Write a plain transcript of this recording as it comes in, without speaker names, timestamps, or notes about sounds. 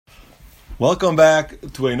Welcome back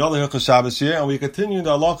to another Hilchos Shabbos here, and we continue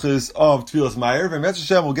the halachas of Tfilas Mariv, and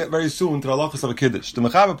Hashem will get very soon to the halachas of a Kiddush. The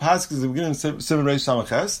Mechaber Pasuk is the beginning of Siman Reish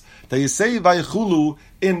Samaches, that you say Vayechulu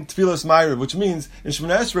in Tfilas Mariv, which means in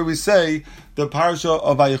Shemoneh Esrei we say the parasha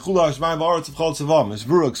of Vayechulu Hashmayim Va'aretz of Chol Tzavam. As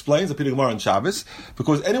Vura explains, the Pita Gemara on Shabbos,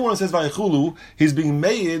 because anyone who says Vayechulu, he's being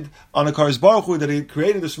made on a Kadosh Baruch Hu that he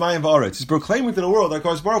created the Shmayim Va'aretz. He's proclaiming to the world that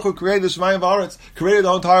Kadosh Baruch Hu created the Shmayim Va'aretz, created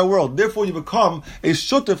the entire world. Therefore, you become a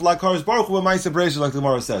shutef like Kadosh Baruch Hu and Ma'aseh Bereishis, like the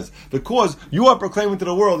Gemara says, because you are proclaiming to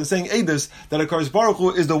the world and saying Eidus that a Kadosh Baruch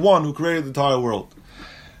Hu is the one who created the entire world.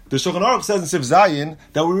 The Shulchan Aruch says in Sif Zayin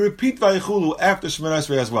that we repeat Vayechulu after Shemoneh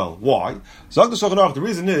Esrei as well. Why? Zog the Shulchan Aruch, the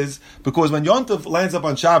reason is because when Yontif lands up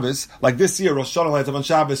on Shabbos, like this year, Rosh Hashanah lands up on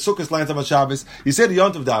Shabbos, Sukkot lands up on Shabbos, you say the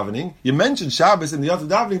Yontif davening, you mention Shabbos in the Yontif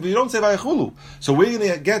davening, but you don't say Vayechulu. So we're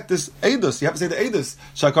going to get this Eidus. You have to say the Eidus.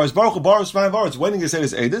 Shakaris Baruch Hu Baruch Shmayim Va'aretz. When you say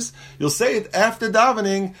this Eidus, you'll say it after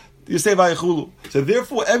davening. You say Vayechulu. So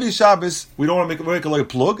therefore, every Shabbos, we don't want to make a like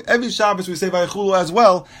plug. Every Shabbos we say Vayechulu as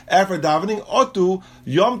well after davening. Otu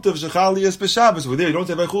Yom Tov Shechaliyas b'Shabbos. We're there. You don't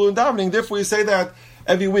say Vayechulu in davening. Therefore, you say that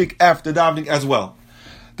every week after davening as well.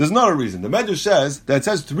 There's another reason. The Medrash says that it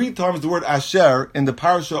says 3 times the word Asher in the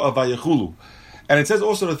parasha of Vayechulu, and it says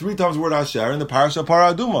also the 3 times the word Asher in the parasha of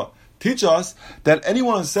Parah Aduma. Teach us that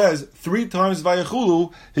anyone who says 3 times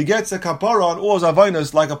Vayechulu, he gets a kapara on all his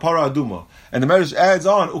avainos like a Parah Aduma. And the Medrash adds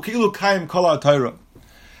on, Ukilu Kaim Kol HaTorah.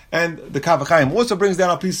 And the Kavachayim also brings down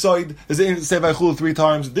a piece side, is to say Vayechulu 3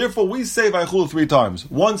 times. Therefore, we say Vayechulu 3 times.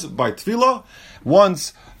 Once by Tefillah,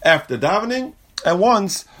 once after davening, and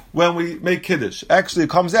once when we make Kiddush. Actually, it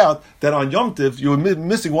comes out that on Yom Tiv, you were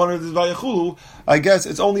missing one of the Vayechulu. I guess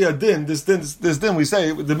it's only a din. This din we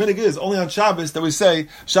say, the minig is only on Shabbos that we say,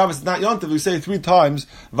 Shabbos is not Yom Tiv, we say 3 times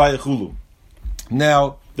Vayechulu.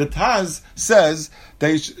 Now, the Taz says, the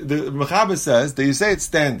Mechaber says that you say it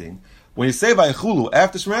standing. When you say Vayechulu,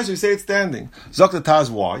 after Shemoneh Esrei, you say it standing. Zok the Taz,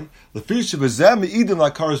 why? The fish of Ezem Eidim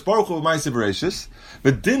like Kadosh Baruch Hu Ma'aseh Bereishis,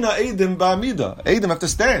 but Dina Eidim Ba'amida. Eidim have to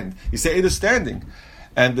stand. You say Eidim standing.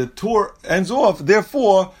 And the tour ends off,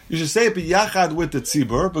 therefore, you should say it b'yachad with the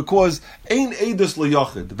tzibur, because ein eidus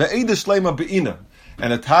l'yachid, ve'eidus shleima be'ina.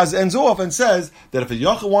 And the Taz ends off and says that if a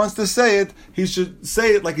yachid wants to say it, he should say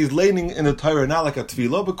it like he's leaning in the Torah, not like a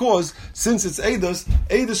tefillah, because since it's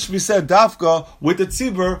eidus should be said dafka with the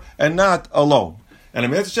tzibur and not alone. And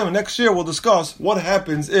in next year we'll discuss what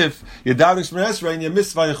happens if you're davening Shemoneh Esrei and you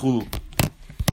miss Vayechulu.